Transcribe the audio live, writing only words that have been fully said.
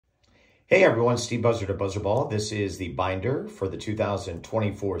Hey everyone, Steve Buzzard of Buzzardball. This is the binder for the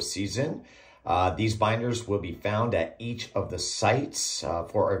 2024 season. These binders will be found at each of the sites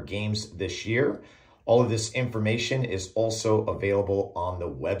for our games this year. All of this information is also available on the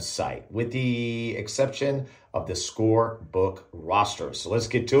website, with the exception of the scorebook roster. So let's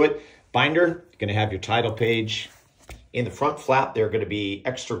get to it. Binder, you're going to have your title page. In the front flap, there are going to be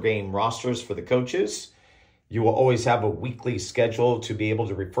extra game rosters for the coaches. You will always have a weekly schedule to be able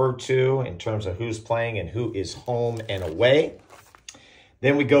to refer to in terms of who's playing and who is home and away.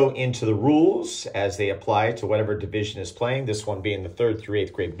 Then we go into the rules as they apply to whatever division is playing, this one being the 3rd through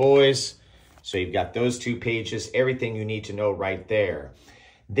 8th grade boys. So you've got those 2 pages, everything you need to know right there.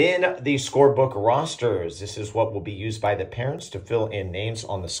 Then the scorebook rosters. This is what will be used by the parents to fill in names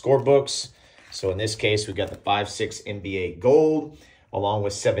on the scorebooks. So in this case, we've got the 5-6 NBA Gold, along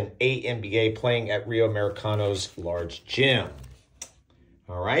with 7-8 NBA playing at Americano's Large Gym.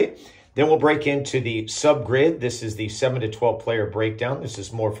 All right. Then we'll break into the subgrid. This is the 7 to 12 player breakdown. This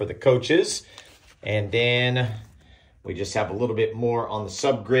is more for the coaches. And then we just have a little bit more on the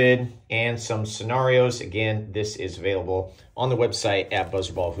subgrid and some scenarios. Again, this is available on the website at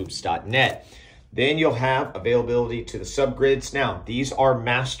buzzardballhoops.net. Then you'll have availability to the subgrids. Now, these are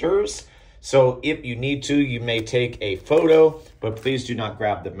masters. So if you need to, you may take a photo, but please do not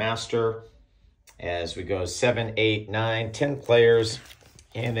grab the master as we go 7, 8, 9, 10 players.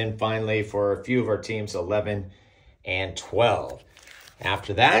 And then finally, for a few of our teams, 11 and 12.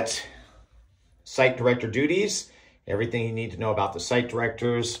 After that, site director duties, everything you need to know about the site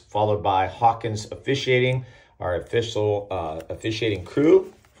directors, followed by Hawkins Officiating, our official officiating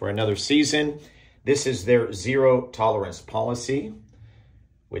crew for another season. This is their zero tolerance policy,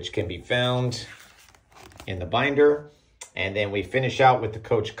 which can be found in the binder. And then we finish out with the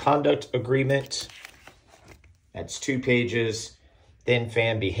coach conduct agreement. That's 2 pages. Then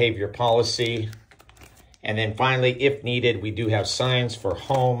fan behavior policy. And then finally, if needed, we do have signs for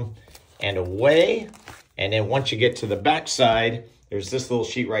home and away. And then once you get to the back side, there's this little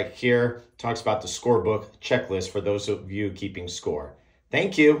sheet right here. Talks about the scorebook checklist for those of you keeping score.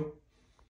 Thank you.